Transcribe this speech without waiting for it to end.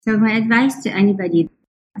So my advice to anybody,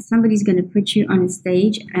 somebody's going to put you on a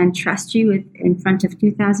stage and trust you in front of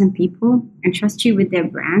 2,000 people and trust you with their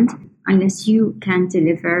brand unless you can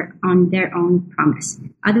deliver on their own promise.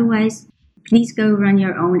 Otherwise, please go run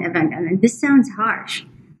your own event. And this sounds harsh,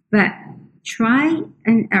 but trial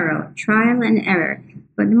and error.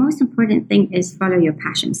 But the most important thing is follow your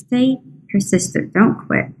passion. Stay persistent. Don't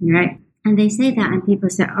quit, right? And they say that and people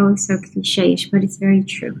say, oh, so cliche-ish, but it's very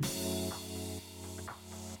true.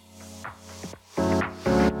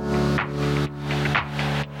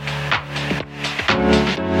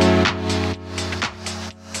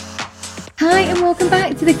 Hi, and welcome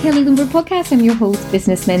back to the Kelly Lumber Podcast. I'm your host,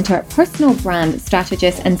 business mentor, personal brand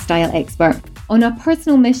strategist, and style expert on a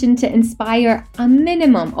personal mission to inspire a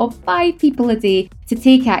minimum of 5 people a day to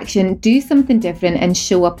take action, do something different, and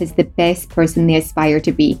show up as the best person they aspire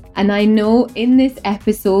to be. And I know in this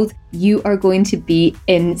episode, you are going to be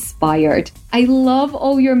inspired. I love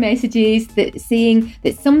all your messages that saying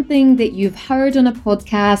that something that you've heard on a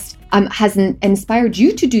podcast has inspired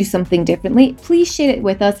you to do something differently. Please share it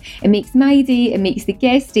with us. It makes my day, it makes the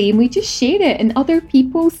guest day, and we just share it and other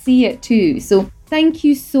people see it too. So thank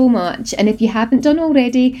you so much. And if you haven't done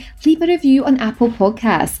already, leave a review on Apple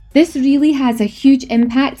Podcasts. This really has a huge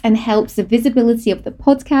impact and helps the visibility of the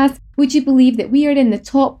podcast. Would you believe that we are in the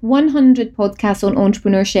top 100 podcasts on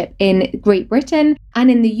entrepreneurship in Great Britain,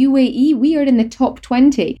 and in the UAE, we are in the top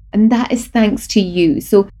 20. And that is thanks to you.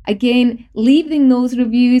 So again, leaving those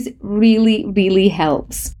reviews really, really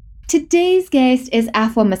helps. Today's guest is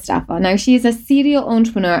Awfa Mustafa. Now, she is a serial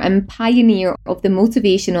entrepreneur and pioneer of the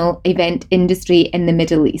motivational event industry in the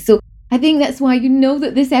Middle East. So I think that's why you know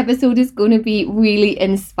that this episode is going to be really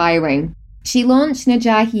inspiring. She launched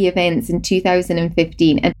Najahi Events in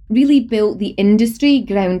 2015 and really built the industry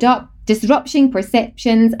ground up, disrupting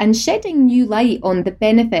perceptions and shedding new light on the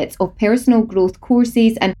benefits of personal growth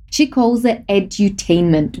courses, and she calls it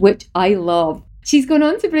edutainment, which I love. She's gone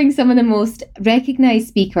on to bring some of the most recognised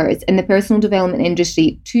speakers in the personal development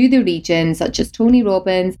industry to the region, such as Tony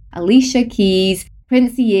Robbins, Alicia Keys,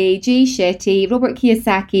 Prince EA, Jay Shetty, Robert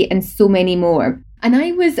Kiyosaki, and so many more. And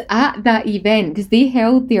I was at that event because they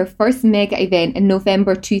held their first mega event in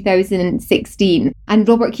November 2016. And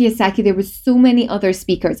Robert Kiyosaki, there were so many other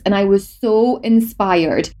speakers, and I was so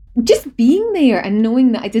inspired. Just being there and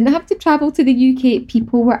knowing that I didn't have to travel to the UK,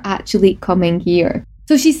 people were actually coming here.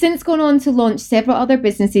 So she's since gone on to launch several other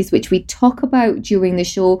businesses, which we talk about during the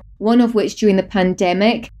show, one of which during the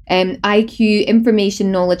pandemic, IQ,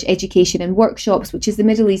 Information, Knowledge, Education and Workshops, which is the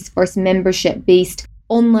Middle East's first membership-based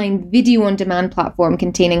online video-on-demand platform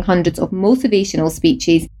containing hundreds of motivational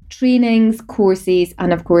speeches, trainings, courses,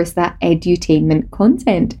 and of course that edutainment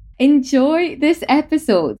content. Enjoy this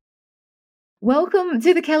episode. Welcome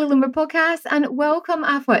to the Kelly Lumber Podcast, and welcome,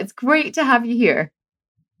 Awfa. It's great to have you here.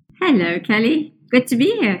 Hello, Kelly. Good to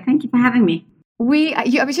be here. Thank you for having me.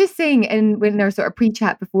 I was just saying in our sort of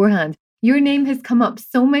pre-chat beforehand, your name has come up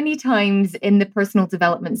so many times in the personal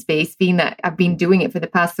development space, being that I've been doing it for the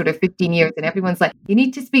past sort of 15 years, and everyone's like, you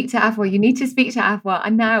need to speak to Awfa, you need to speak to Awfa.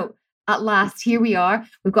 And now, at last, here we are.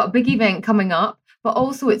 We've got a big event coming up, but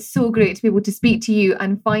also it's so great to be able to speak to you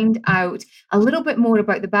and find out a little bit more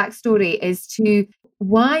about the backstory as to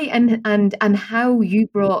why and how you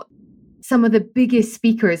brought some of the biggest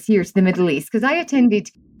speakers here to the Middle East. Because I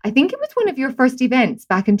attended, I think it was one of your first events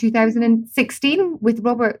back in 2016 with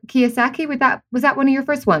Robert Kiyosaki. Was that one of your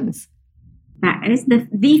first ones? That is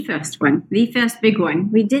the first one, the first big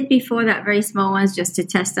one. We did before that very small ones just to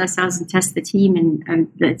test ourselves and test the team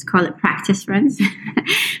and let's call it practice runs.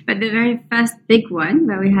 But the very first big one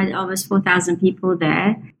where we had almost 4,000 people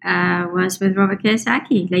there was with Robert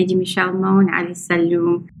Kiyosaki, Lady Michelle Mon, Ali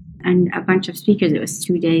Saloom, and a bunch of speakers. It was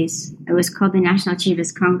 2 days. It was called the National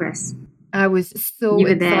Achievers Congress. I was so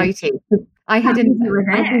excited. I had been to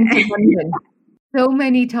London so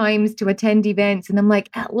many times to attend events, and I'm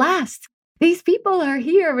like, at last, these people are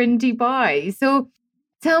here in Dubai. So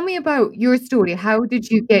tell me about your story. How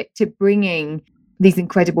did you get to bringing these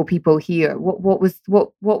incredible people here? What was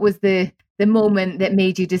the moment that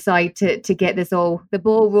made you decide to get the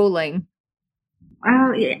ball rolling?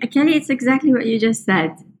 Well, Kelly, it's exactly what you just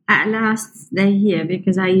said. At last, they're here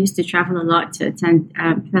because I used to travel a lot to attend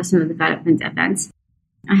personal development events.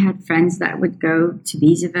 I had friends that would go to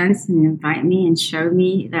these events and invite me and show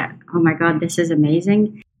me that, oh my God, this is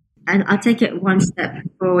amazing. I'll take it one step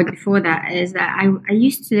forward before that is that I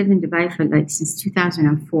used to live in Dubai for since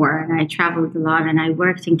 2004, and I traveled a lot, and I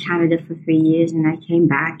worked in Canada for 3 years, and I came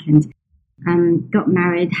back and got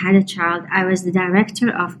married, had a child. I was the director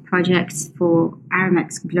of projects for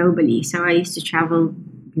Aramex globally. So I used to travel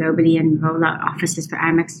globally and roll out offices for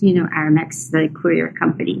Amex. You know, Amex, the courier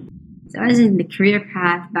company. So I was in the career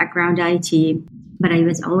path, background IT, but I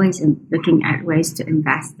was always looking at ways to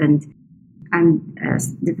invest and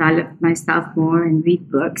develop myself more and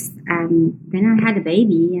read books. And then I had a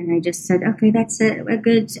baby and I just said, okay, that's it. We're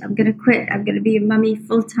good. I'm going to quit. I'm going to be a mummy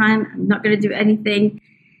full time. I'm not going to do anything.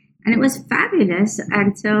 And it was fabulous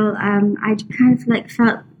until I kind of like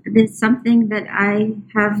felt there's something that I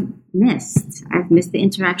have missed. I've missed the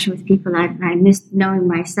interaction with people. I missed knowing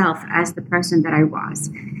myself as the person that I was.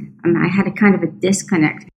 And I had a kind of a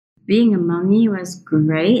disconnect. Being a mummy was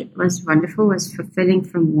great, was wonderful, was fulfilling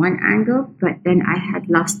from one angle, but then I had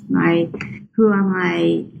lost my, who am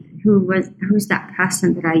I, who's that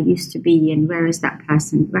person that I used to be, and where is that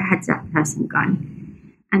person, where has that person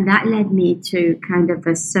gone? And that led me to kind of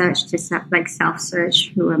a search, to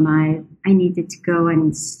self-search, who am I? I needed to go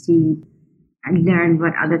and see and learn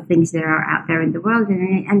what other things there are out there in the world. And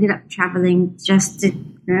I ended up traveling just to,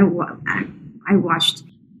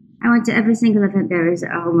 I went to every single event there is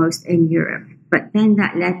almost in Europe. But then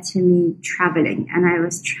that led to me traveling, and I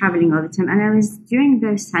was traveling all the time. And I was, during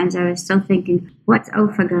those times, I was still thinking, what's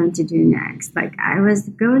Awfa going to do next? Like, I was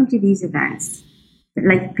going to these events,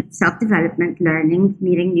 like self-development, learning,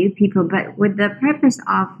 meeting new people, but with the purpose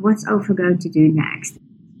of what's Awfa going to do next.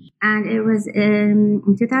 And it was in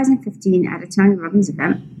 2015 at a Tony Robbins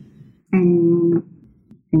event in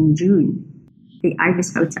June, the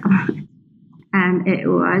Ibis Hotel. And it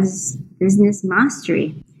was business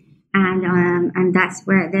mastery. And that's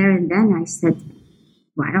where there and then I said,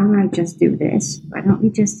 why don't I just do this? Why don't we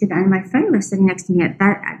just do that? And my friend was sitting next to me at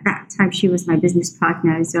that time. She was my business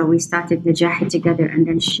partner. So we started Najah together. And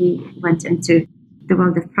then she went into the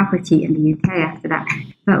world of property in the UK after that.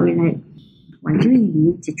 But we're like, why do we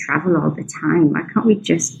need to travel all the time? Why can't we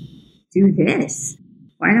just do this?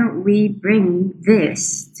 Why don't we bring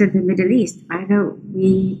this to the Middle East? Why don't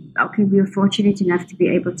we, okay, we were fortunate enough to be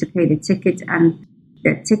able to pay the ticket and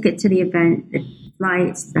the ticket to the event, the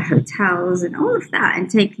flights, the hotels, and all of that, and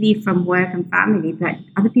take leave from work and family, but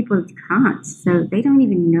other people can't. So they don't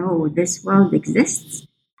even know this world exists.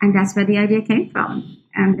 And that's where the idea came from.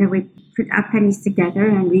 And then we put our pennies together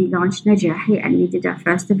and we launched Najah, and we did our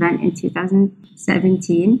first event in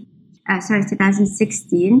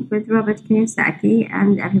 2016 with Robert Kiyosaki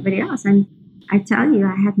and everybody else. And I tell you,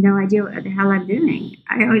 I had no idea what the hell I'm doing.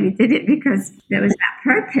 I only did it because there was that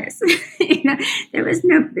purpose. There was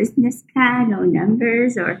no business plan, no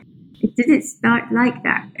numbers, or it didn't start like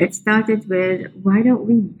that. It started with, why don't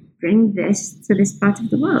we bring this to this part of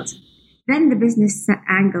the world? Then the business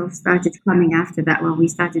angle started coming after that, when we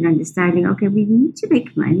started understanding, okay, we need to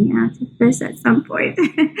make money out of this at some point.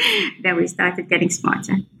 Then we started getting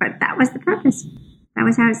smarter. But that was the purpose. That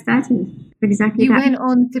was how it started. Exactly. You went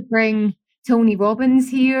on to bring Tony Robbins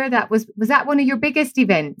here. Was that one of your biggest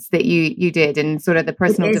events that you did in sort of the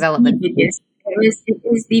personal development? It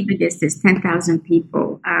is the biggest. It's 10,000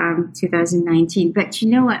 people, 2019. But you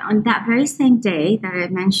know what? On that very same day that I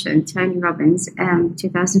mentioned, Tony Robbins,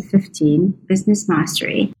 2015, Business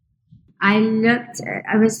Mastery, I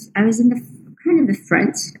was in the kind of the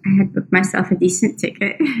front. I had booked myself a decent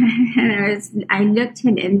ticket, and I looked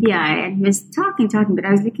him in the eye, and he was talking, but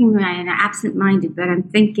I was looking at him absent-minded, but I'm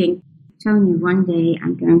thinking, Tony, one day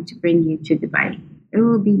I'm going to bring you to Dubai. It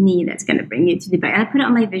will be me that's going to bring you to Dubai. I put it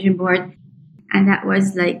on my vision board. And that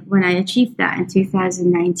was like when I achieved that in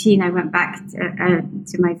 2019, I went back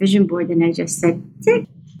to my vision board and I just said, tick,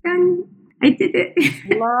 done. I did it.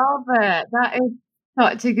 Love it. That is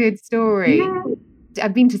such a good story. Yeah.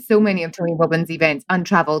 I've been to so many of Tony Robbins' events and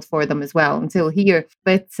travelled for them as well until here.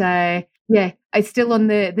 But it's still on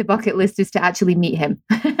the bucket list is to actually meet him.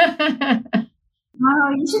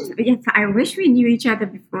 Oh, you should. Yes, I wish we knew each other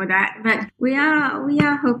before that, but we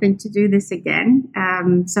are hoping to do this again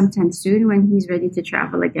sometime soon when he's ready to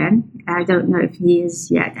travel again. I don't know if he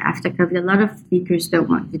is yet after COVID. A lot of speakers don't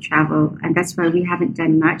want to travel, and that's why we haven't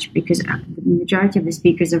done much, because the majority of the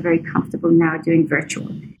speakers are very comfortable now doing virtual.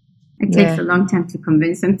 It takes a long time to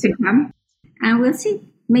convince them to come, and we'll see.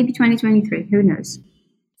 Maybe 2023. Who knows?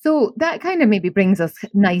 So that kind of maybe brings us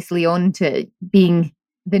nicely on to being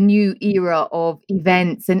the new era of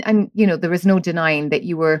events, and there is no denying that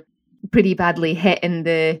you were pretty badly hit in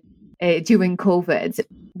during COVID.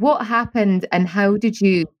 What happened, and how did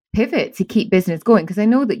you pivot to keep business going? Because I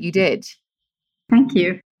know that you did. Thank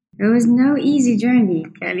you. It was no easy journey,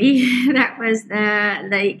 Kelly. That was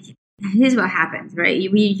here's what happened, right?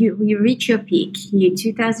 You reach your peak.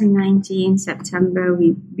 2019 September,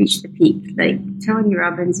 we reached the peak. Like Tony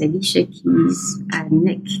Robbins, Alicia Keys,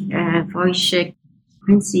 Nick Vujicic,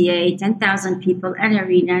 Quincy A, 10,000 people, an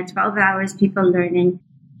arena, 12 hours, people learning.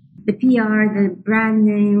 the PR, the brand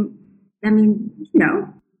name. I mean,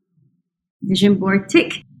 vision board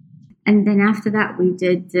tick. And then after that, we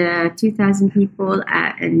did 2,000 people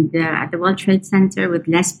at the World Trade Center with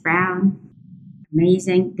Les Brown.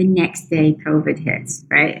 Amazing. The next day, COVID hits,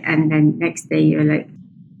 right? And then next day, you're like,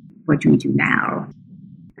 what do we do now?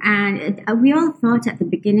 And we all thought at the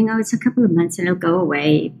beginning, oh, it's a couple of months and it'll go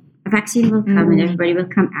away. A vaccine will come and everybody will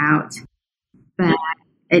come out. But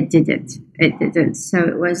it didn't. It didn't. So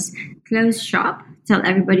it was close shop, tell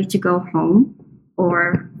everybody to go home,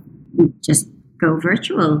 or just go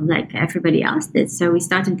virtual like everybody else did. So we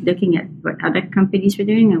started looking at what other companies were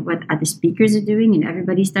doing and what other speakers are doing, and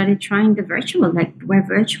everybody started trying the virtual, like we're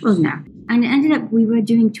virtual now. And it ended up we were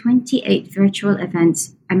doing 28 virtual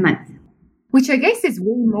events a month. Which I guess is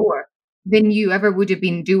way more than you ever would have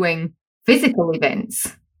been doing physical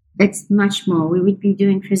events. It's much more. We would be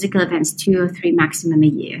doing physical events 2 or 3 maximum a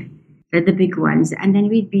year. They're the big ones. And then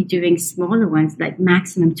we'd be doing smaller ones, like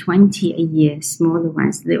maximum 20 a year, smaller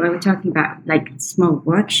ones. When we're talking about like small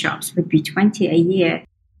workshops, would be 20 a year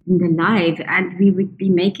in the live. And we would be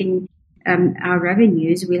making our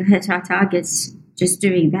revenues. We'll hit our targets just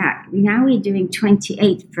doing that. Now we're doing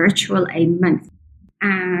 28 virtual a month.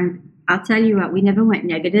 And I'll tell you what, we never went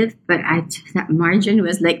negative, but that margin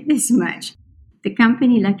was like this much. The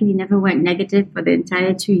company luckily never went negative for the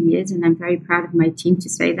entire 2 years, and I'm very proud of my team to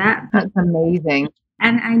say that. That's amazing.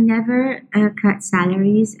 And I never cut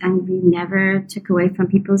salaries, and we never took away from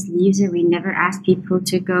people's leaves, and we never asked people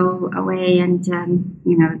to go away and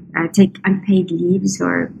take unpaid leaves,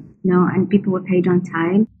 and people were paid on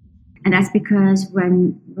time. And that's because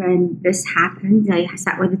when this happened, I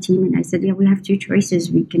sat with the team and I said, yeah, we have 2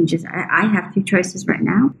 choices. I have 2 choices right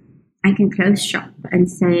now. I can close shop and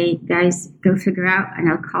say, guys, go figure out, and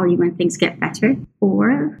I'll call you when things get better.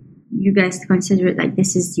 Or you guys consider it like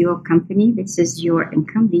this is your company, this is your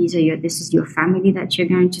income, this is your family that you're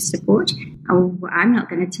going to support. Oh, I'm not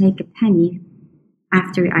going to take a penny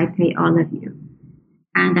after I pay all of you.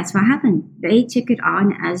 And that's what happened. They took it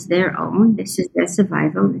on as their own. This is their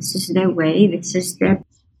survival. This is their way. This is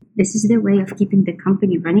their way of keeping the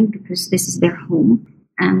company running, because this is their home.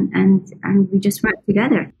 And we just worked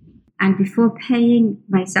together. And before paying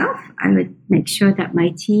myself, I would make sure that my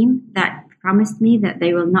team that promised me that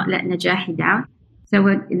they will not let Najahi down. So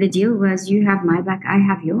what the deal was, you have my back, I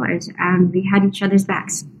have yours. And we had each other's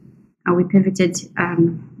backs. And we pivoted,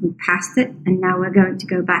 we passed it, and now we're going to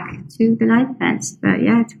go back to the live events. But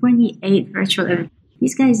yeah, 28 virtual events.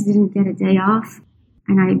 These guys didn't get a day off.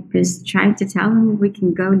 And I was trying to tell them we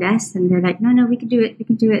can go less. And they're like, no, we can do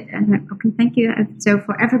it. And I'm like, okay, thank you. I'm so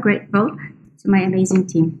forever grateful to my amazing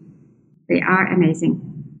team. They are amazing.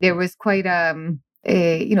 There was quite like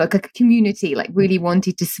a community, like really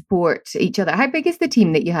wanted to support each other. How big is the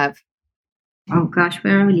team that you have? Oh gosh,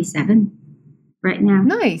 we're only 7 right now.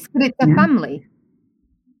 Nice, but it's a family.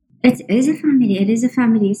 It is a family. It is a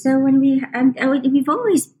family. So when we've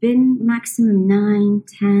always been maximum 9,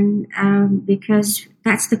 10, because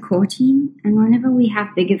that's the core team. And whenever we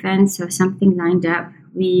have big events or something lined up,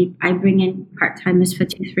 I bring in part-timers for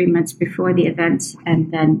 2-3 months before the event,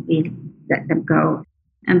 and then we let them go.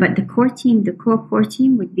 But the core team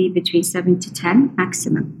would be between 7 to 10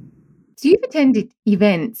 maximum. So you've attended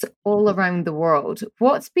events all around the world.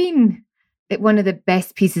 What's been one of the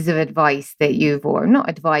best pieces of advice that or not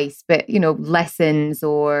advice, but, lessons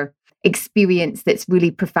or experience that's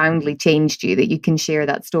really profoundly changed you, that you can share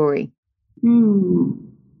that story?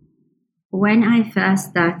 When I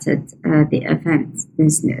first started the event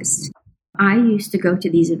business, I used to go to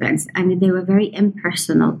these events, and they were very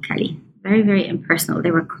impersonal, Kelly. Very, very impersonal.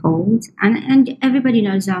 They were cold. And everybody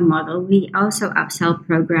knows our model. We also upsell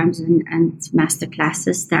programs and master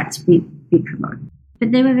classes that we promote.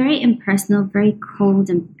 But they were very impersonal, very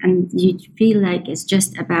cold, and you feel like it's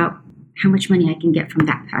just about how much money I can get from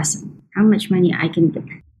that person, how much money I can get.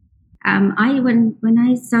 When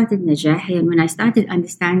I started Najahi, and when I started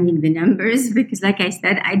understanding the numbers, because like I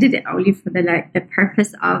said, I did it only for the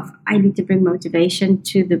purpose of I need to bring motivation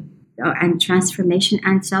to and transformation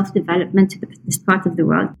and self-development to this part of the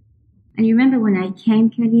world. And you remember when I came,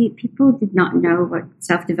 Kelly, people did not know what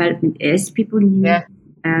self-development is. People knew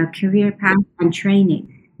career path and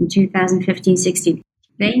training in 2015-16.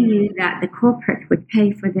 They knew that the corporate would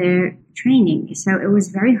pay for their training. So it was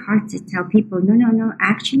very hard to tell people, no,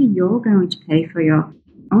 actually you're going to pay for your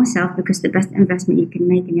own self, because the best investment you can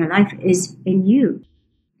make in your life is in you.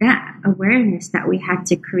 That awareness that we had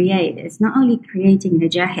to create, it's not only creating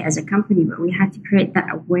Najahi as a company, but we had to create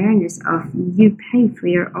that awareness of you pay for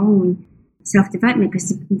your own self-development,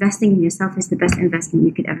 because investing in yourself is the best investment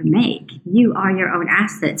you could ever make. You are your own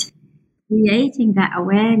asset. creating that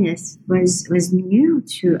awareness was new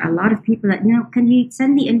to a lot of people. Like, no, can you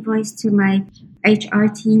send the invoice to my HR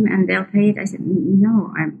team and they'll pay it? I said,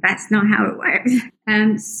 no, that's not how it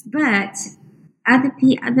works. But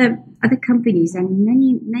other companies and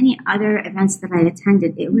many other events that I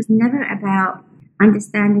attended, it was never about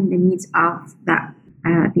understanding the needs of that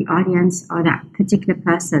the audience or that particular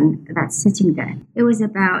person that's sitting there. It was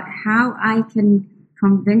about how I can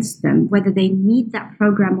convince them, whether they need that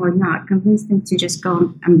program or not, convince them to just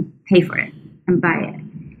go and pay for it and buy it.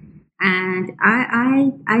 And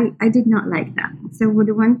I did not like that. So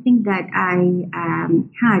the one thing that I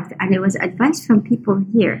had, and it was advice from people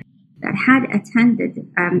here that had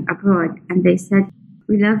attended abroad, and they said,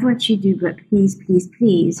 we love what you do, but please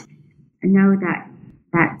know that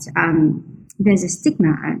there's a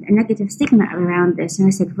stigma, a negative stigma around this. And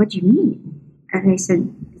I said, what do you mean? And they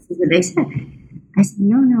said, this is what they said. I said,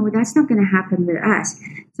 no, that's not going to happen with us.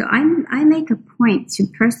 So I make a point to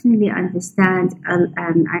personally understand.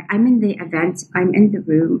 I'm in the event, I'm in the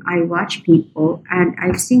room, I watch people, and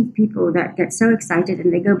I've seen people that get so excited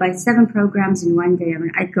and they go buy 7 programs in one day. I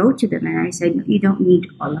mean, I go to them and I say, no, you don't need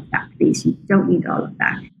all of that, please. You don't need all of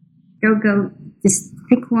that. Go, just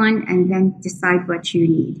pick one and then decide what you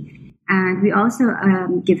need. And we also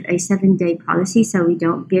give a 7-day policy, so we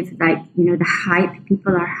don't give the hype.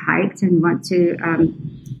 People are hyped and want to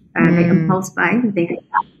they impulse buy. They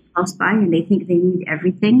impulse buy and they think they need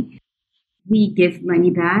everything. We give money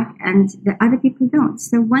back, and the other people don't.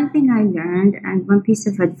 So one thing I learned, and one piece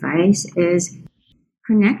of advice is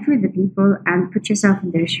connect with the people and put yourself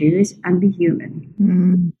in their shoes and be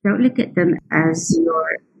human. Don't look at them as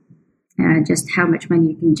your just how much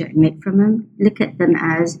money you can make from them. Look at them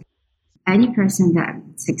as any person that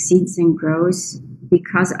succeeds and grows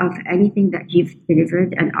because of anything that you've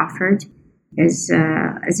delivered and offered is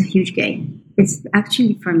a huge gain. It's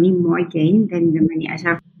actually, for me, more gain than the money.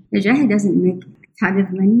 So Najahi doesn't make a ton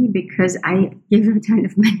of money because I give him a ton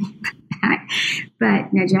of money back.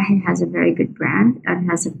 But Najahi has a very good brand and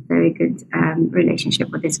has a very good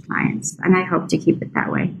relationship with his clients. And I hope to keep it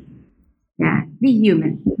that way. Yeah, be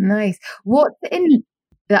human. Nice. What's in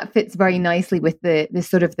that fits very nicely with the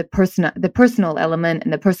sort of the personal element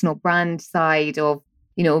and the personal brand side of,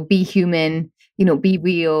 be human, be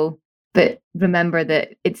real, but remember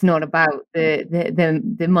that it's not about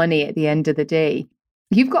the money at the end of the day.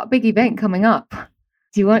 You've got a big event coming up.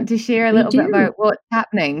 Do you want to share a little bit about what's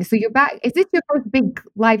happening? So you're back. Is this your first big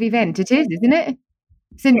live event? It is, isn't it?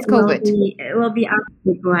 Since COVID? It will be our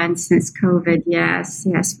big one since COVID, yes.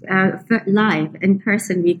 Live, in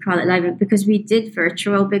person, we call it live, because we did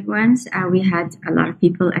virtual big ones. We had a lot of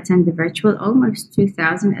people attend the virtual, almost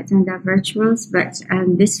 2,000 attend our virtuals, but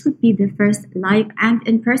this would be the first live and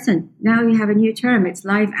in person. Now we have a new term, it's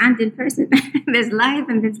live and in person. There's live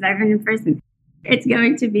and there's live and in person. It's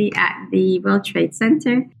going to be at the World Trade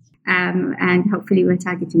Center. And hopefully we're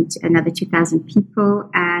targeting another 2,000 people.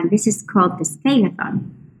 And this is called the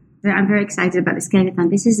Scale-a-thon. So I'm very excited about the Scale-a-thon.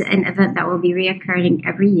 This is an event that will be reoccurring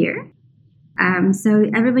every year. So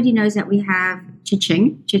everybody knows that we have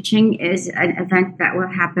Chiching. Chiching is an event that will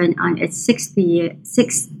happen on its sixth year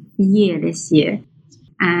this year.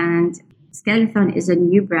 And Scale-a-thon is a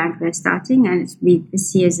new brand we're starting, and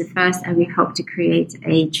this year is the first, and we hope to create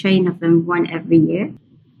a chain of them, one every year.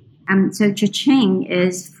 So Chiching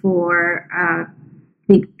is for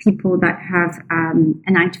people that have a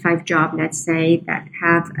 9-to-5 job, let's say, that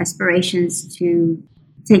have aspirations to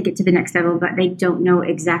take it to the next level, but they don't know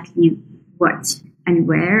exactly what and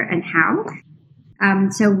where and how.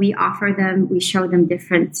 So we show them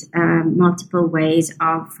different multiple ways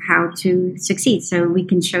of how to succeed. So we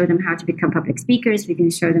can show them how to become public speakers, we can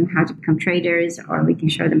show them how to become traders, or we can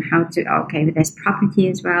show them how to, there's property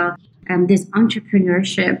as well. There's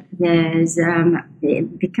entrepreneurship, there's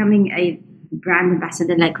becoming a brand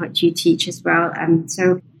ambassador like what you teach as well.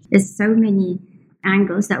 So there's so many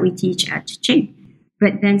angles that we teach at Chiching.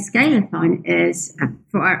 But then Scale-a-thon is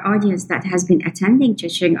for our audience that has been attending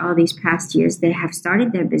Chiching all these past years. They have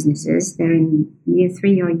started their businesses. They're in year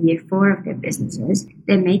 3 or year 4 of their businesses.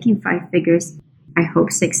 They're making 5 figures, I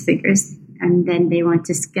hope 6 figures, and then they want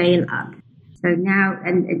to scale up. So now,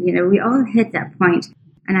 and we all hit that point.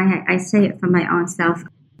 And I say it for my own self.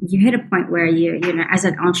 You hit a point where as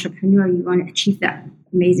an entrepreneur, you want to achieve that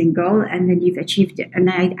amazing goal, and then you've achieved it. And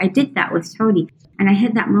I did that with Tony. And I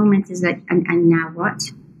hit that moment is like, and now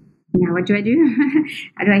what? Now what do I do?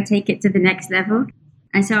 How do I take it to the next level?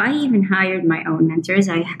 And so I even hired my own mentors.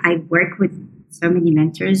 I work with so many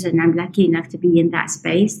mentors, and I'm lucky enough to be in that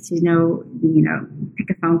space to pick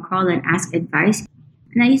a phone call and ask advice.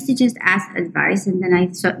 And I used to just ask advice, and then I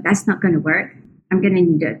thought that's not going to work. I'm going to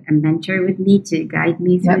need a mentor with me to guide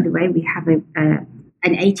me through the way. We have an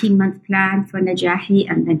 18-month plan for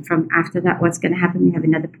Najahi, and then from after that, what's going to happen? We have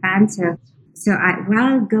another plan. So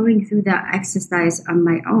while going through that exercise on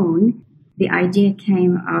my own, the idea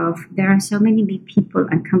came of there are so many people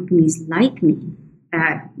and companies like me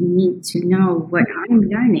that need to know what I'm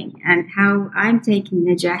learning and how I'm taking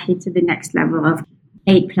Najahi to the next level of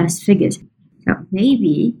 8+ figures. So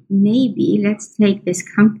maybe let's take this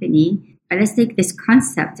company, let's take this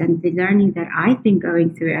concept and the learning that I've been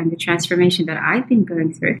going through and the transformation that I've been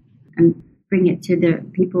going through and bring it to the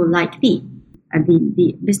people like me,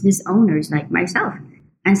 the business owners like myself.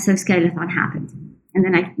 And so Scale-a-thon happened. And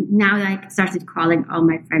then I started calling all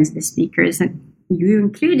my friends the speakers, and you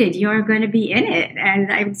included. You're going to be in it, and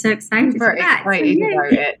I'm so excited Super for that. excited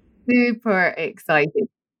about it. Super excited.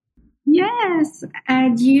 Yes,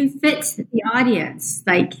 and you fit the audience.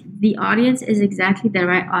 Like the audience is exactly the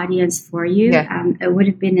right audience for you. Yeah. It would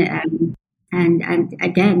have been, and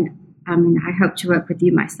again, I hope to work with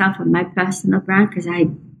you myself on my personal brand because I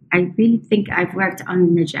really think I've worked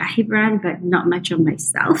on the Najahi brand, but not much on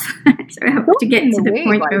myself. So I hope to get to the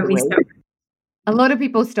point where we start. A lot of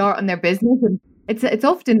people start on their business, and it's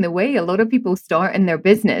often the way. A lot of people start in their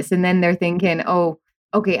business, and then they're thinking, oh,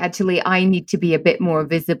 okay, actually, I need to be a bit more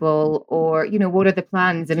visible, or, what are the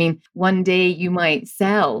plans? I mean, one day you might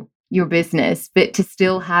sell your business, but to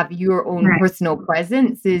still have your own personal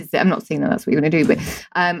presence I'm not saying that's what you're going to do, but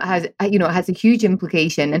has a huge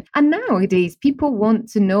implication. And nowadays, people want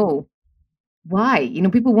to know why.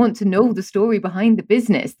 People want to know the story behind the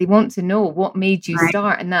business. They want to know what made you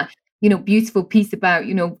start, and that beautiful piece about,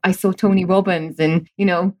 I saw Tony Robbins and,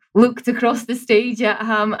 looked across the stage at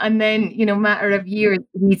him, and then, matter of years,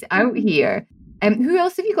 he's out here. Who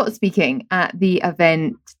else have you got speaking at the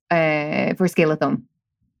event for Scale-a-thon?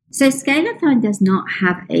 So Scale-a-thon does not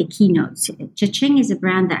have a keynote. Cha-Ching is a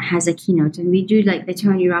brand that has a keynote, and we do like the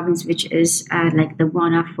Tony Robbins, which is like the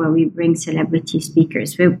one-off where we bring celebrity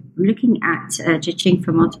speakers. We're looking at Cha-Ching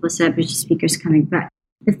for multiple celebrity speakers coming back.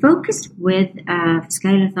 The focus with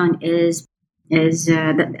Scale-a-thon is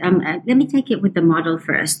let me take it with the model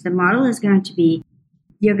first. The model is going to be,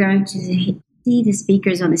 you're going to see the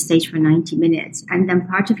speakers on the stage for 90 minutes. And then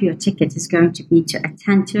part of your ticket is going to be to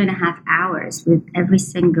attend 2.5 hours with every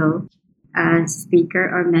single speaker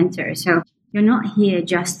or mentor. So you're not here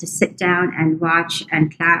just to sit down and watch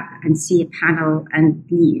and clap and see a panel and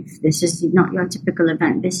leave. This is not your typical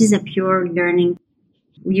event. This is a pure learning.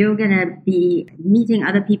 You're going to be meeting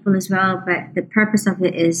other people as well, but the purpose of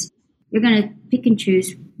it is you're going to pick and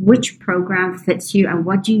choose which program fits you and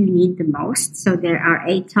what do you need the most. So there are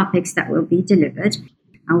 8 topics that will be delivered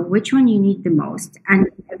and which one you need the most.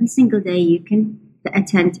 And every single day you can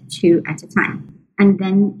attend 2 at a time. And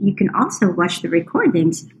then you can also watch the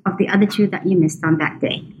recordings of the other 2 that you missed on that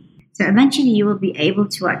day. So eventually you will be able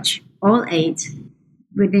to watch all 8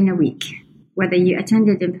 within a week. Whether you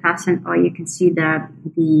attended in person or you can see the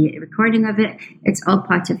recording of it, it's all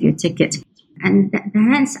part of your ticket. And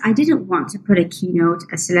hence, I didn't want to put a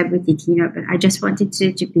celebrity keynote, but I just wanted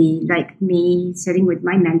to be like me, sitting with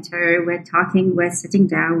my mentor. We're sitting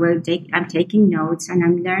down, I'm taking notes, and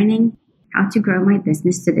I'm learning how to grow my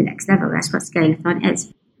business to the next level. That's what Scale-a-thon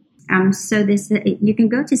is. So you can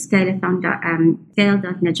go to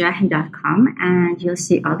scale.najahi.com and you'll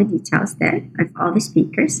see all the details there of all the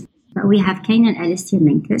speakers. But we have Kane and Alistair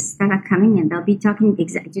Minkus that are coming, and they'll be talking do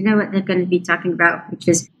you know what they're going to be talking about? Which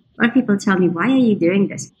is, a lot of people tell me, why are you doing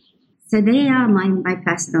this? So they are my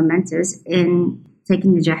personal mentors in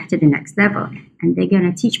taking Najahi to the next level. And they're going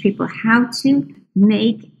to teach people how to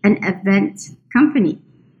make an event company.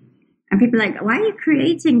 And people are like, why are you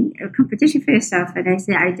creating a competition for yourself? And I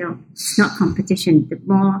say, it's not competition. The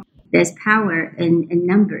more there's power in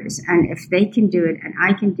numbers. And if they can do it and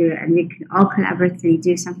I can do it and we can all collaboratively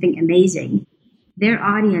do something amazing, their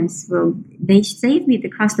audience they save me the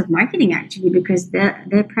cost of marketing actually, because they're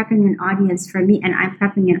prepping an audience for me and I'm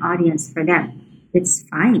prepping an audience for them. It's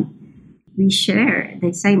fine. We share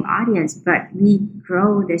the same audience, but we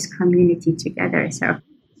grow this community together. So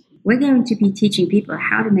we're going to be teaching people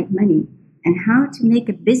how to make money and how to make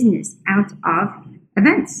a business out of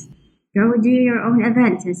events. Go do your own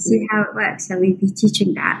event and see how it works. So we'll be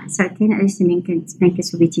teaching that. So Tina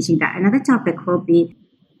Minkus will be teaching that. Another topic will be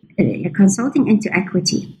consulting into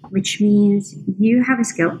equity, which means you have a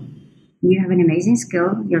skill. You have an amazing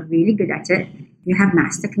skill. You're really good at it. You have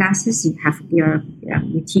master classes. You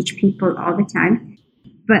teach people all the time.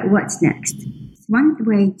 But what's next? One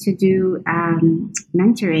way to do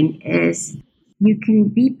mentoring is you can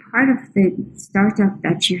be part of the startup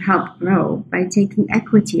that you help grow by taking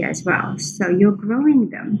equity as well. So you're growing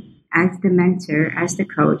them as the mentor, as the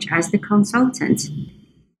coach, as the consultant.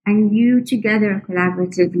 And you together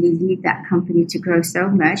collaboratively lead that company to grow so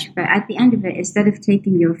much. But at the end of it, instead of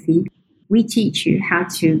taking your fee, we teach you how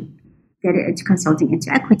to get it into consulting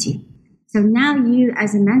into equity. So now you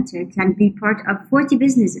as a mentor can be part of 40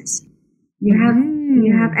 businesses. You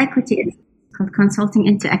have equity called consulting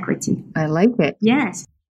into equity. I like it. Yes.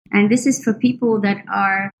 And this is for people that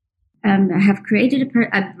are have created a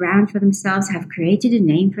brand for themselves, have created a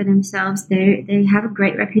name for themselves. They have a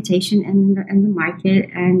great reputation in the market,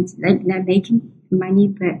 and they're making money.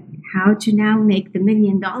 But how to now make the $1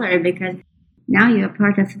 million? Because now you're a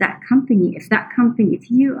part of that company. If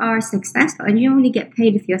you are successful, and you only get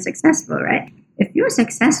paid if you're successful, right? If you're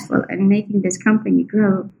successful in making this company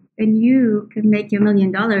grow, then you can make your $1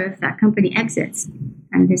 million if that company exits.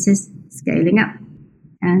 And this is scaling up.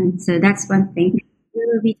 And so that's one thing. We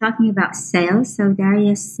will be talking about sales. So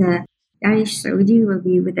Darius Saudi will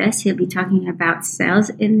be with us. He'll be talking about sales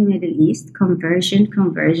in the Middle East, conversion.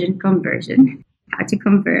 How to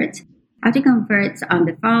convert on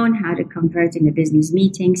the phone, how to convert in a business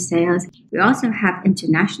meeting, sales. We also have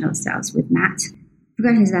international sales with Matt. I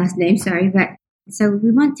forgot his last name, sorry. But so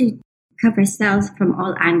we want to cover sales from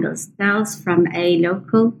all angles. Sales from a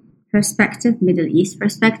local perspective, Middle East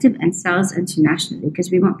perspective, and sales internationally, because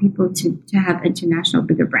we want people to have international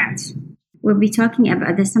bigger brands. We'll be talking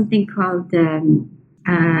about, there's something called,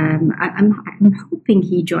 I'm hoping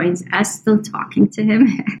he joins us, still talking to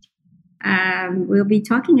him. We'll be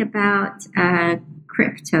talking about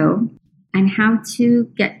crypto and how to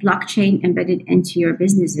get blockchain embedded into your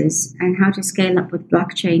businesses and how to scale up with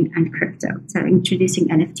blockchain and crypto. So introducing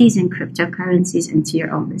NFTs and cryptocurrencies into your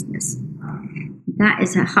own business. That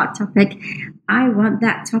is a hot topic. I want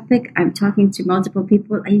that topic. I'm talking to multiple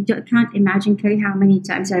people. I can't imagine, Kelly, how many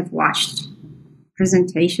times I've watched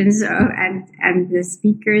presentations and the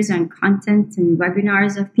speakers and content and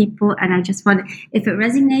webinars of people. And I just want, if it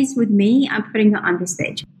resonates with me, I'm putting it on the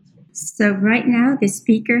stage. So right now, the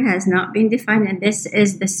speaker has not been defined. And this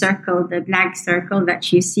is the circle, the blank circle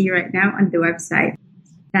that you see right now on the website.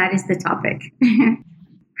 That is the topic.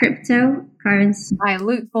 Cryptocurrency. I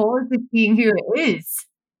look forward to seeing who it is.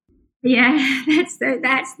 Yeah, that's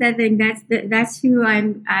the thing. That's who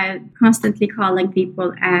I'm constantly calling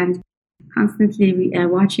people and constantly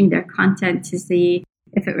watching their content to see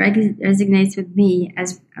if it resonates with me,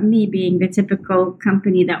 as me being the typical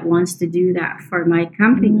company that wants to do that for my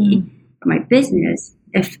company, for my business.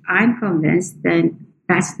 If I'm convinced, then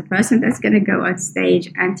that's the person that's going to go on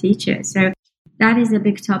stage and teach it. So that is a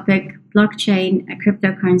big topic: blockchain,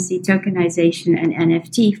 cryptocurrency, tokenization, and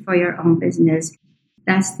NFT for your own business.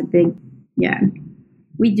 That's the big, yeah.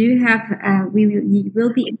 We do have, we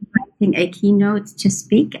will be inviting a keynote to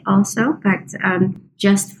speak also, but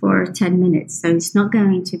just for 10 minutes. So it's not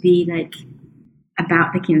going to be like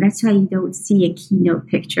about the keynote. That's why you don't see a keynote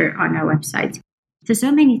picture on our website.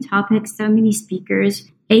 So many topics, so many speakers,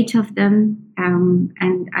 8 of them.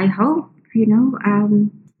 And I hope,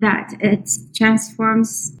 that it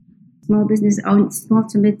transforms small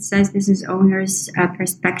to mid-sized business owners'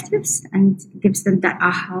 perspectives and gives them that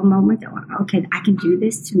aha moment. Okay, I can do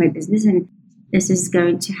this to my business, and this is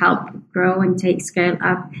going to help grow and scale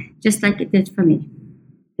up, just like it did for me.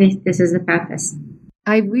 This is the purpose.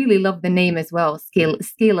 I really love the name as well,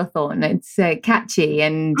 Scale-a-thon. It's catchy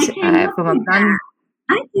and from a brand.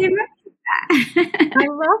 I came up with that. I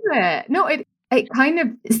love it. No, it kind of,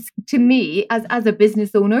 to me, as a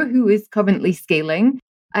business owner who is currently scaling,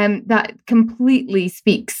 that completely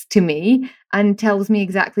speaks to me and tells me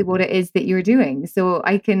exactly what it is that you're doing. So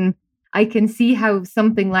I can see how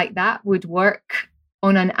something like that would work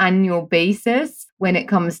on an annual basis when it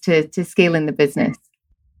comes to scaling the business.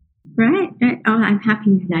 Right. Oh, I'm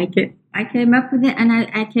happy you like it. I came up with it, and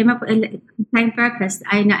I came up with a plain purpose.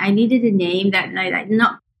 I needed a name that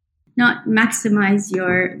not maximize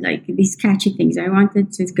your these catchy things. I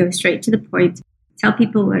wanted to go straight to the point, tell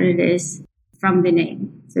people what it is from the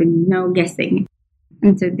name, so no guessing.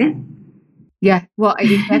 And so then, yeah, well,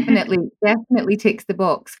 it definitely ticks the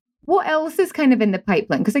box. What else is kind of in the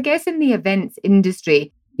pipeline? Because I guess in the events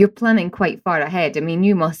industry, you're planning quite far ahead. I mean,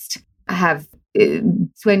 you must have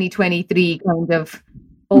 2023 kind of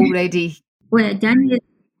already. We're done with,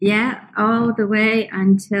 all the way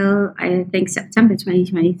until I think September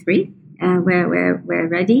 2023, where we're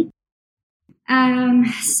ready.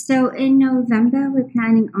 So in November, we're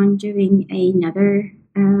planning on doing another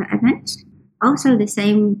event. Also the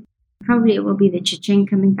same, probably it will be the Chiching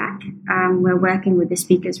coming back. We're working with the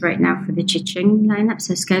speakers right now for the Chiching lineup,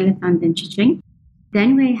 so Scale-a-thon and Chiching.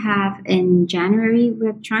 Then we have in January,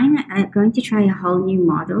 we're going to try a whole new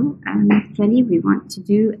model. Kelly, we want to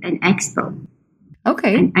do an expo.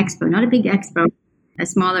 Okay. An expo, not a big expo, a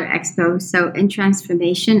smaller expo. So in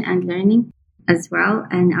transformation and learning as well,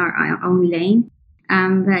 and our own lane.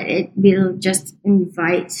 But it will just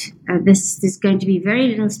invite, there's going to be very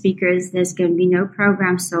little speakers. There's going to be no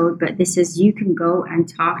program sold, but this is, you can go and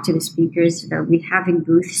talk to the speakers. They'll be having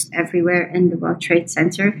booths everywhere in the World Trade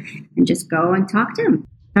Center, and just go and talk to them.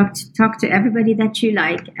 Talk to everybody that you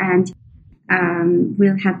like, and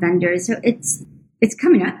we'll have vendors. So it's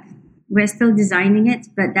coming up. We're still designing it,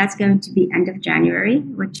 but that's going to be end of January,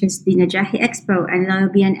 which is the Najahi Expo, and there'll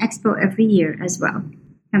be an expo every year as well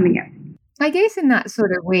coming up. I guess in that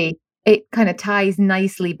sort of way, it kind of ties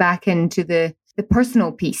nicely back into the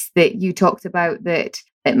personal piece that you talked about, that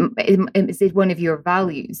is one of your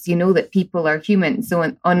values, that people are human.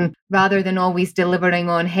 So on rather than always delivering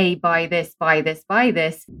on, hey, buy this,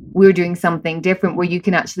 we're doing something different where you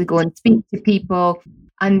can actually go and speak to people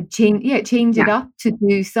and change it up to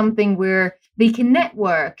do something where they can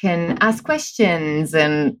network and ask questions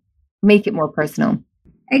and make it more personal.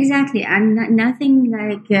 Exactly. And nothing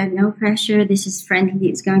like no pressure. This is friendly.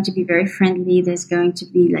 It's going to be very friendly. There's going to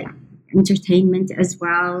be like entertainment as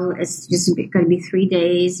well. It's just going to be 3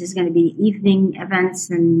 days. There's going to be evening events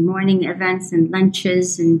and morning events and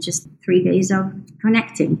lunches, and just 3 days of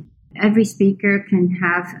connecting. Every speaker can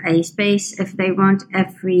have a space if they want.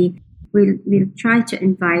 We'll try to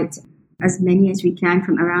invite as many as we can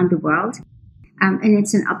from around the world. And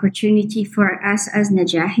it's an opportunity for us as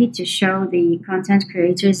Najahi to show the content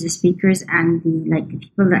creators, the speakers, and the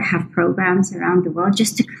people that have programs around the world,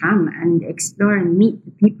 just to come and explore and meet the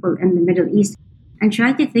people in the Middle East, and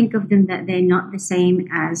try to think of them that they're not the same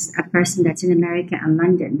as a person that's in America and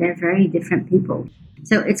London. They're very different people.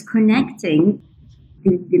 So it's connecting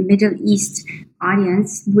the Middle East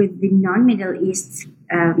audience with the non-Middle East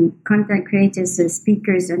content creators,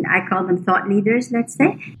 speakers, and I call them thought leaders, let's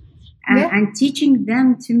say. And teaching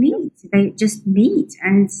them to meet. They just meet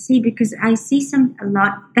and see, because I see a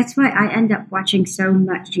lot. That's why I end up watching so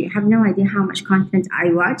much. You have no idea how much content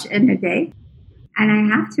I watch in a day. And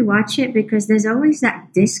I have to watch it because there's always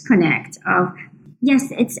that disconnect of,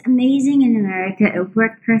 yes, it's amazing in America. It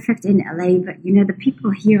worked perfect in LA, but the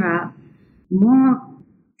people here are more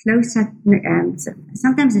closer.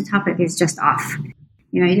 Sometimes the topic is just off.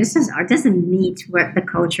 It just doesn't meet what the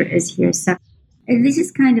culture is here. So this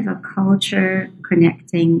is kind of a culture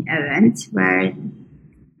connecting event where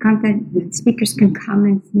content speakers can come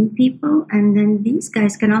and meet people, and then these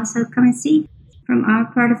guys can also come and see from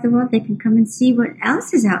our part of the world. They can come and see what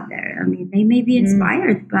else is out there. I mean, they may be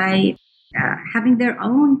inspired by having their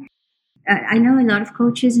own. I know a lot of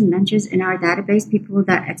coaches and mentors in our database, people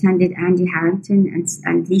that attended Andy Harrington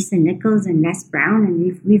and Lisa Nichols and Les Brown,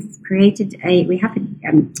 and we've created we have a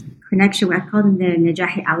connection. I call them the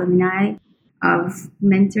Najahi alumni of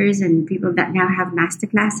mentors and people that now have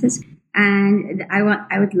masterclasses. And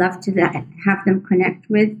I would love to have them connect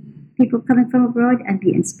with people coming from abroad and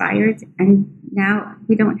be inspired. And now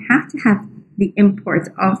we don't have to have the import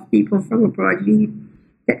of people from abroad. We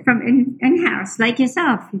get from in-house, like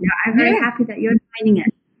yourself. I'm very happy that you're joining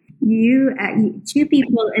it. You, two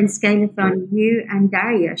people in Scalathon, you and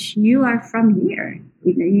Darius, you are from here.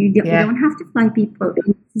 You don't have to fly people.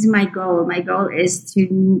 This is my goal. My goal is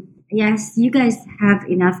to, yes, you guys have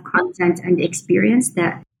enough content and experience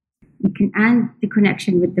that you can add the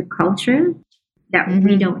connection with the culture that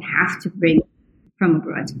we don't have to bring from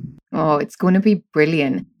abroad. Oh, it's going to be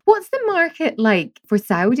brilliant. What's the market like for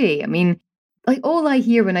Saudi? I mean, all I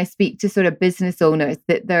hear when I speak to sort of business owners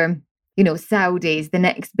that they're, Saudi's the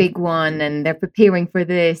next big one and they're preparing for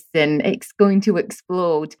this and it's going to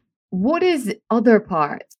explode. What is other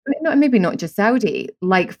parts, maybe not just Saudi,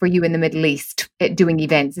 like for you in the Middle East at doing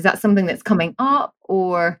events? Is that something that's coming up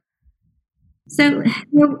or? So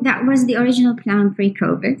that was the original plan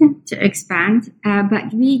pre-COVID to expand,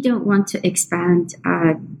 but we don't want to expand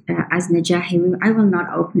as Najahi. I will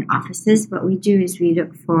not open offices. What we do is we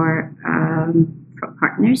look for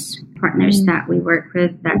partners that we work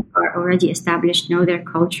with that are already established, know their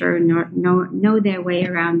culture, know their way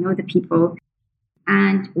around, know the people.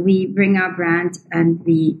 And we bring our brand and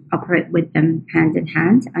we operate with them hand in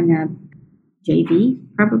hand on a JV,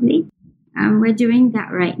 probably. We're doing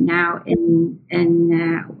that right now.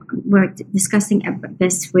 We're discussing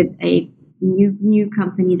this with a new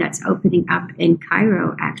company that's opening up in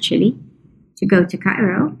Cairo, actually, to go to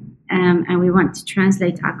Cairo. And we want to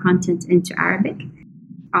translate our content into Arabic.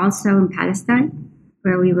 Also in Palestine,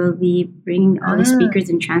 where we will be bringing all the speakers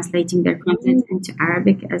and translating their content into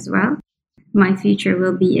Arabic as well. My future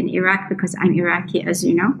will be in Iraq because I'm Iraqi, as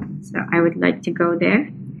you know. So I would like to go there.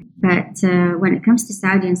 But when it comes to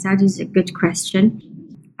Saudi, and Saudi is a good question.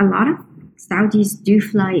 A lot of Saudis do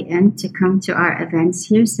fly in to come to our events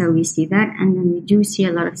here, so we see that. And then we do see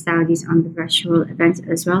a lot of Saudis on the virtual events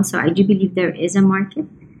as well. So I do believe there is a market.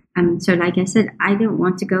 So like I said, I don't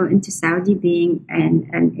want to go into Saudi being an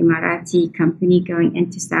Emirati company going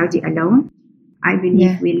into Saudi alone. I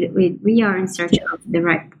believe we are in search of the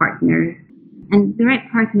right partner. And the right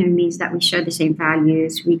partner means that we share the same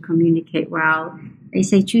values, we communicate well. They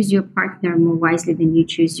say choose your partner more wisely than you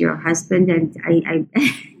choose your husband. And I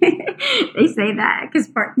they say that because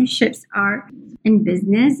partnerships are in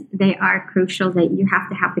business, they are crucial, that you have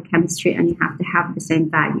to have the chemistry and you have to have the same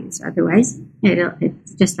values. Otherwise,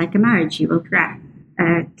 it's just like a marriage, you will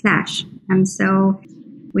clash. And so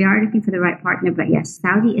we are looking for the right partner. But yes,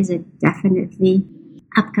 Saudi is a definitely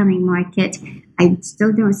upcoming market. I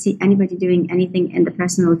still don't see anybody doing anything in the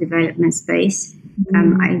personal development space.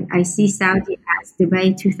 I see Saudi as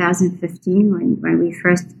Dubai 2015 when we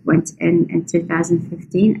first went in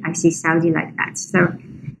 2015. I see Saudi like that. So,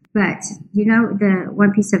 but the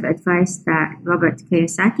one piece of advice that Robert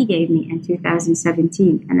Kiyosaki gave me in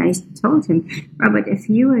 2017, and I told him, Robert, if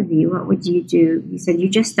you were me, what would you do? He said, you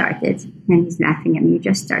just started. And he's laughing at me, you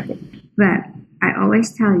just started. But I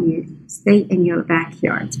always tell you, stay in your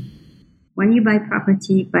backyard. When you buy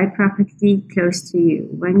property close to you.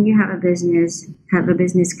 When you have a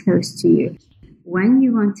business close to you. When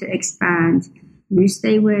you want to expand, you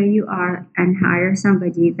stay where you are and hire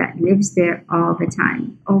somebody that lives there all the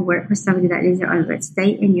time, or work with somebody that lives there all the time. Stay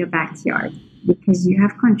in your backyard because you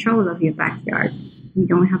have control of your backyard. You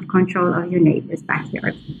don't have control of your neighbor's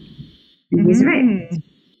backyard. And he's right.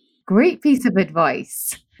 Great piece of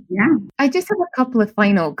advice. Yeah. I just have a couple of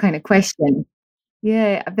final kind of questions.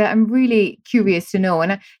 Yeah, that I'm really curious to know.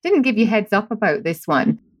 And I didn't give you heads up about this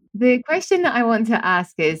one. The question that I want to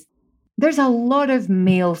ask is, there's a lot of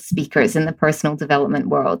male speakers in the personal development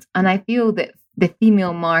world. And I feel that the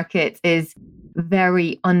female market is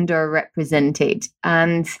very underrepresented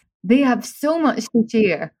and they have so much to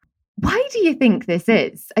share. Why do you think this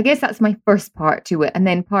is? I guess that's my first part to it. And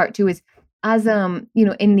then part two is, as in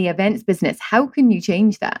the events business, how can you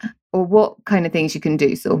change that? Or what kind of things you can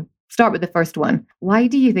do? So start with the first one. Why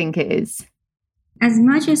do you think it is? As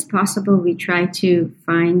much as possible, we try to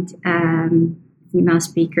find female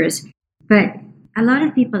speakers. But a lot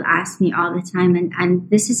of people ask me all the time, and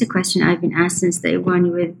this is a question I've been asked since day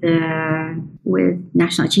one with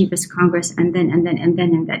National Achievers Congress, and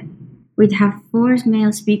then. We'd have 4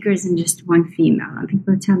 male speakers and just 1 female. And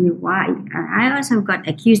people tell me why. And I also got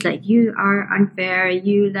accused, like, you are unfair,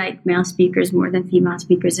 you like male speakers more than female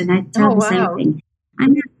speakers. And I tell the same thing.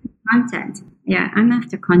 I'm after content. Yeah, I'm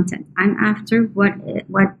after content. I'm after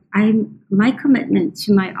my commitment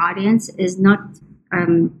to my audience is not,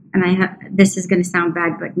 this is going to sound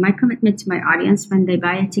bad, but my commitment to my audience when they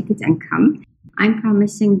buy a ticket and come, I'm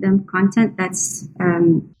promising them content that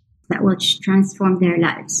will transform their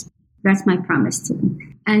lives. That's my promise to them.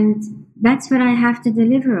 And that's what I have to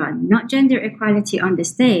deliver on. Not gender equality on the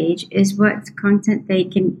stage is what content they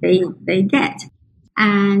get.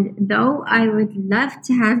 And though I would love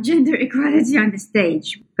to have gender equality on the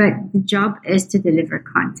stage, but the job is to deliver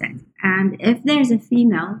content. And if there's a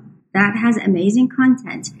female that has amazing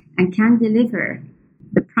content and can deliver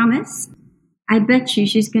the promise, I bet you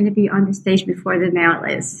she's going to be on the stage before the male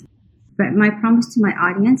is. But my promise to my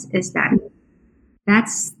audience is that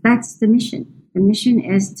that's the mission. The mission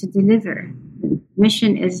is to deliver. The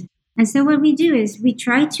mission is, and so what we do is we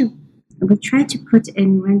try to put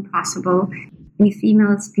in, when possible, a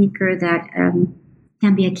female speaker that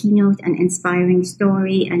can be a keynote, an inspiring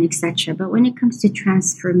story, and etc. But when it comes to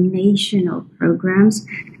transformational programs,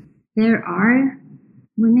 there are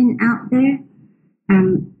women out there.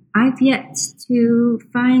 I've yet to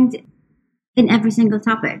find in every single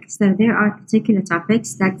topic. So there are particular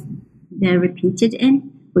topics that they're repeated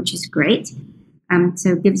in, which is great.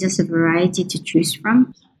 So it gives us a variety to choose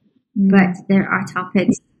from. But there are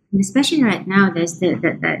topics, and especially right now,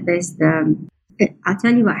 I'll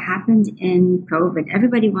tell you what happened in COVID.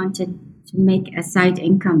 Everybody wanted to make a side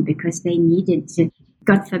income because they needed to,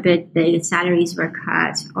 God forbid, their salaries were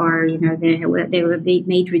cut, or they were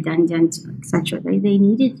made redundant, etc. They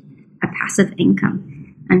needed a passive income.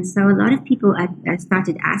 And so a lot of people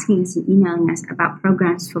started asking us and emailing us about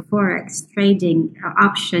programs for Forex, trading,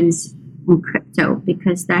 options, and crypto,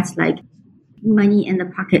 because that's like money in the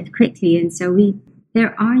pocket quickly. And so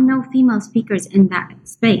there are no female speakers in that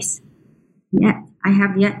space yet. I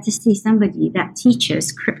have yet to see somebody that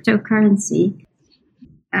teaches cryptocurrency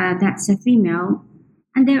that's a female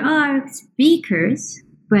And there are speakers,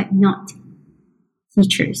 but not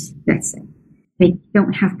teachers, let's say. They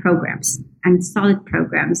don't have programs and solid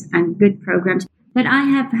programs and good programs that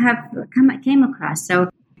I came across. So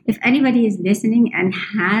if anybody is listening and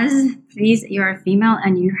please, you're a female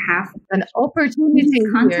and you have an opportunity,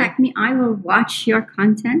 please contact me. I will watch your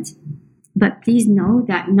content. But please know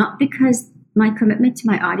that not because my commitment to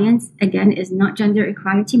my audience, again, is not gender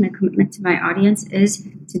equality. My commitment to my audience is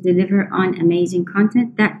to deliver on amazing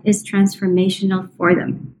content that is transformational for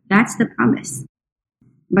them. That's the promise.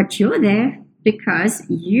 But you're there because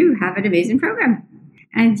you have an amazing program.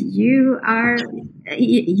 And you are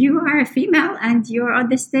a female and you're on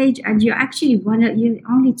the stage, and you're actually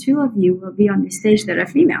only two of you will be on the stage that are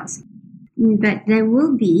females. But there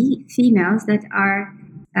will be females that are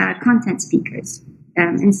content speakers,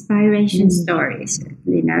 inspiration stories.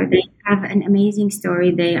 You know, they have an amazing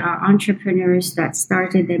story. They are entrepreneurs that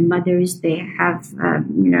started their mothers. They have,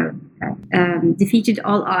 defeated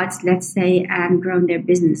all odds, let's say, and grown their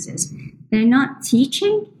businesses. They're not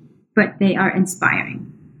teaching, but they are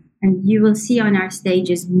inspiring. And you will see on our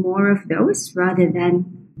stages more of those rather than,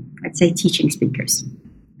 let's say, teaching speakers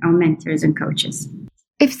or mentors and coaches.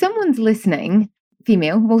 If someone's listening,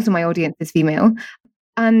 female, most of my audience is female,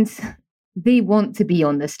 and they want to be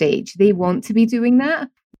on the stage, they want to be doing that,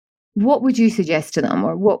 what would you suggest to them,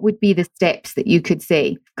 or what would be the steps that you could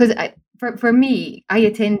say? Because for me, I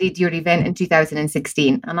attended your event in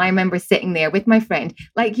 2016, and I remember sitting there with my friend,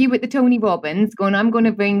 like you with the Tony Robbins, going, I'm going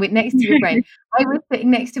to bring with next to your friend. I was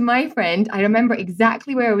sitting next to my friend. I remember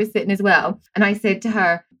exactly where I was sitting as well. And I said to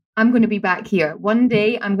her, I'm going to be back here. One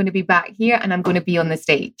day I'm going to be back here and I'm going to be on the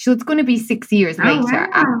stage. So it's going to be 6 years later,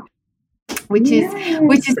 wow. which is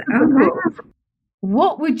Oh, cool.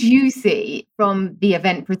 What would you say from the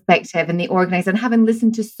event perspective and the organizer, and having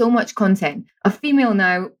listened to so much content? A female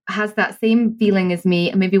now has that same feeling as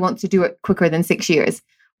me and maybe wants to do it quicker than 6 years.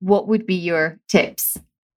 What would be your tips?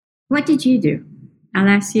 What did you do? I'll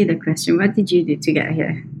ask you the question. What did you do to get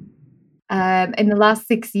here? In the last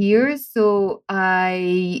 6 years, so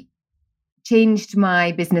I changed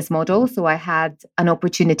my business model. So I had an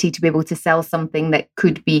opportunity to be able to sell something that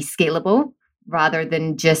could be scalable rather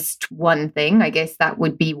than just one thing. I guess that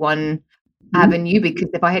would be one avenue, because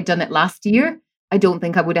if I had done it last year, I don't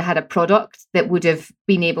think I would have had a product that would have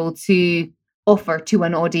been able to offer to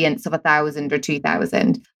an audience of 1,000 or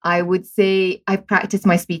 2,000. I would say I've practiced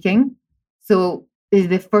my speaking. So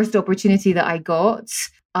the first opportunity that I got,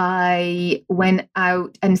 I went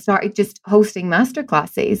out and started just hosting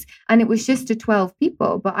masterclasses, and it was just to 12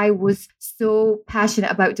 people, but I was so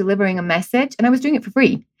passionate about delivering a message, and I was doing it for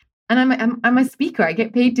free. And I'm a speaker. I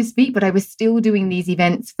get paid to speak, but I was still doing these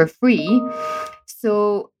events for free.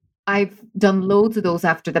 So I've done loads of those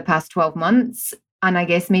after the past 12 months. And I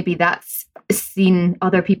guess maybe that's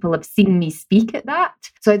other people have seen me speak at that.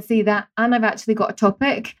 So I'd say that. And I've actually got a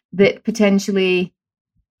topic that potentially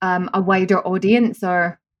a wider audience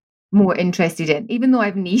are more interested in. Even though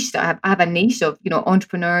I've niched, I have a niche of,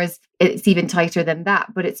 entrepreneurs. It's even tighter than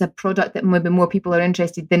that, but it's a product that maybe more people are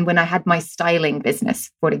interested than when I had my styling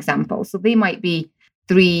business, for example. So they might be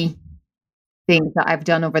 3 things that I've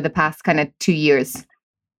done over the past kind of 2 years.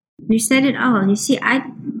 You said it all. You see,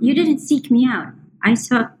 you didn't seek me out. I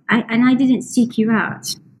didn't seek you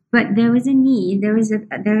out. But there was a need. There was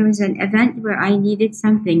an event where I needed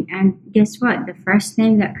something, and guess what? The first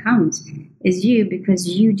thing that comes is you, because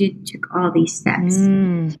you took all these steps.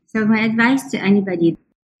 So my advice to anybody: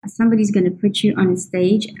 somebody's going to put you on a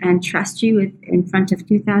stage and trust you in front of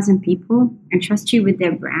 2,000 people and trust you with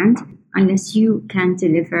their brand, unless you can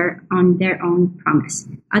deliver on their own promise.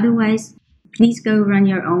 Otherwise, please go run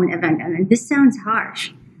your own event. And this sounds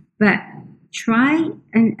harsh, but trial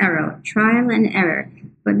and error.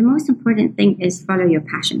 But the most important thing is follow your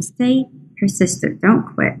passion. Stay persistent. Don't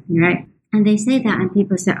quit, right? And they say that and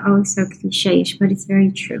people say, oh, it's so cliche-ish, but it's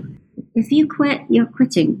very true. If you quit, you're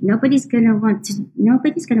quitting. Nobody's going to work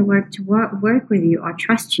with you or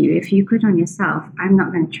trust you. If you quit on yourself, I'm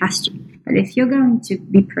not going to trust you. But if you're going to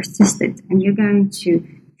be persistent and you're going to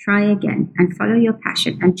try again and follow your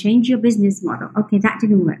passion and change your business model. Okay, that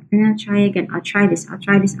didn't work. Then I'll try again. I'll try this. I'll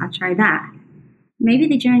try that. Maybe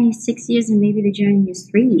the journey is 6 years and maybe the journey is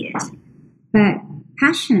 3 years. But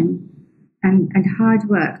passion and hard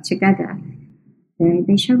work together,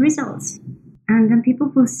 they show results. And then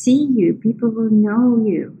people will see you. People will know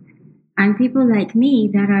you. And people like me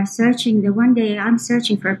that are searching, one day I'm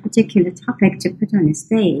searching for a particular topic to put on a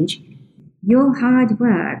stage, your hard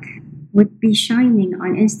work would be shining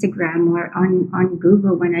on Instagram or on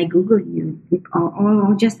Google when I Google you,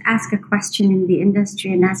 or just ask a question in the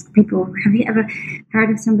industry and ask people, have you ever heard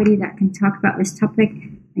of somebody that can talk about this topic?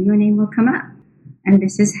 And your name will come up. And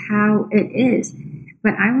this is how it is.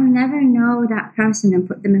 But I will never know that person and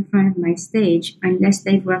put them in front of my stage unless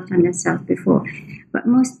they've worked on themselves before. But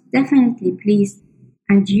most definitely, please,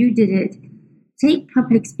 and you did it, take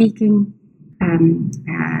public speaking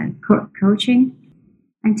coaching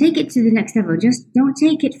and take it to the next level. Just don't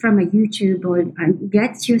take it from a YouTube or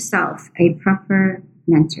get yourself a proper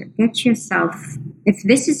mentor. Get yourself, if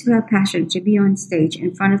this is your passion to be on stage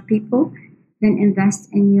in front of people, then invest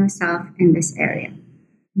in yourself in this area.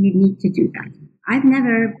 You need to do that. I've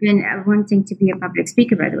never been wanting to be a public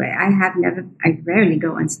speaker, by the way. I rarely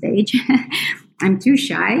go on stage. I'm too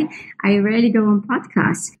shy. I rarely go on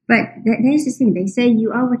podcasts. But there's this thing. They say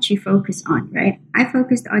you are what you focus on, right? I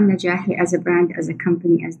focused on Najahi as a brand, as a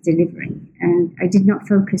company, as delivering. And I did not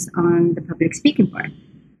focus on the public speaking part.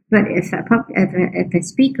 But if a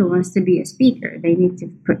speaker wants to be a speaker, they need to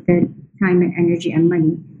put their time and energy and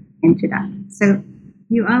money into that. So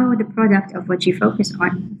you are the product of what you focus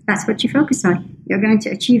on. If that's what you focus on, you're going to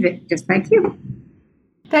achieve it just like you.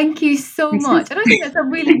 Thank you so much. And I think that's a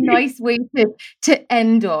really nice way to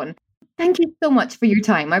end on. Thank you so much for your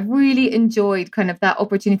time. I've really enjoyed kind of that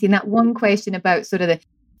opportunity and that one question about sort of the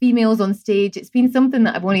females on stage. It's been something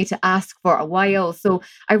that I've wanted to ask for a while. So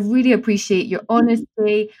I really appreciate your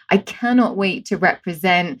honesty. I cannot wait to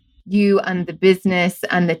represent you and the business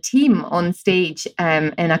and the team on stage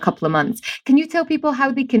in a couple of months. Can you tell people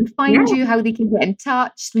how they can find you, how they can get in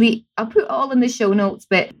touch? I'll put it all in the show notes,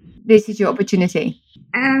 but this is your opportunity.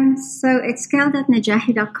 So it's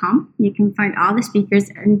scale.najahi.com. You can find all the speakers,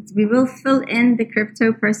 and we will fill in the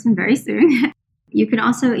crypto person very soon. You can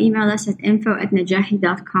also email us at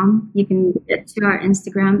info@najahi.com. You can get to our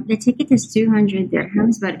Instagram. The ticket is 200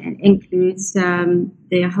 dirhams, but it includes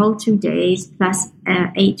the whole 2 days plus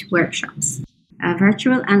 8 workshops,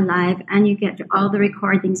 virtual and live, and you get all the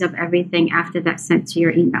recordings of everything after that sent to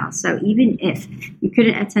your email. So even if you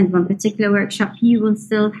couldn't attend one particular workshop, you will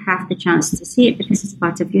still have the chance to see it because it's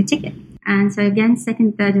part of your ticket. And so again,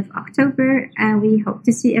 2nd, 3rd of October, and we hope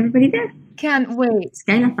to see everybody there. Can't wait.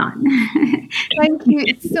 Scale-a-thon. Thank you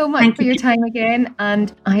so much for your time again,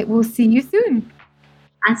 and I will see you soon.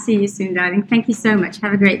 I'll see you soon, darling. Thank you so much.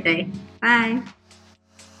 Have a great day. Bye.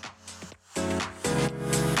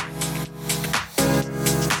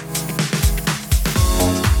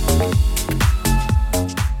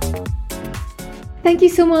 Thank you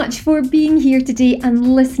so much for being here today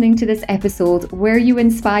and listening to this episode. Were you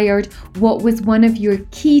inspired? What was one of your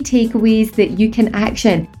key takeaways that you can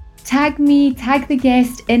action? Tag me, tag the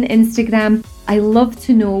guest in Instagram. I love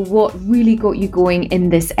to know what really got you going in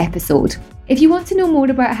this episode. If you want to know more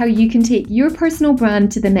about how you can take your personal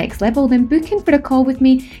brand to the next level, then book in for a call with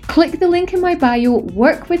me. Click the link in my bio,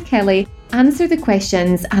 work with Kelly, answer the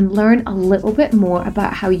questions, and learn a little bit more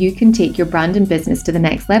about how you can take your brand and business to the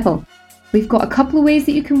next level. We've got a couple of ways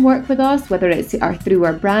that you can work with us, whether it's through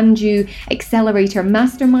our brand new Accelerator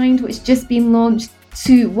Mastermind, which just been launched,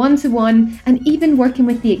 to one-to-one, and even working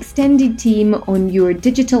with the extended team on your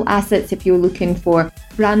digital assets if you're looking for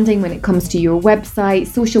branding when it comes to your website,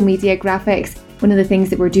 social media graphics. One of the things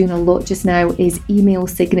that we're doing a lot just now is email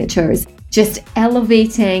signatures, just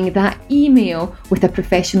elevating that email with a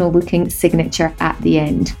professional looking signature at the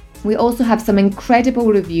end. We also have some incredible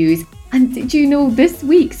reviews. And did you know this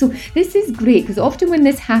week? So this is great because often when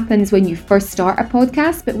this happens when you first start a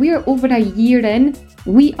podcast, but we are over a year in,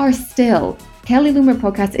 Kelly Loomer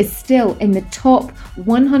Podcast is still in the top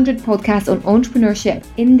 100 podcasts on entrepreneurship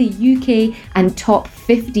in the UK and top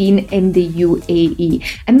 15 in the UAE.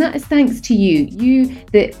 And that is thanks to you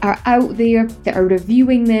that are out there, that are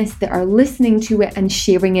reviewing this, that are listening to it and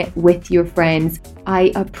sharing it with your friends.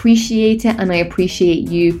 I appreciate it and I appreciate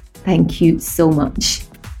you. Thank you so much.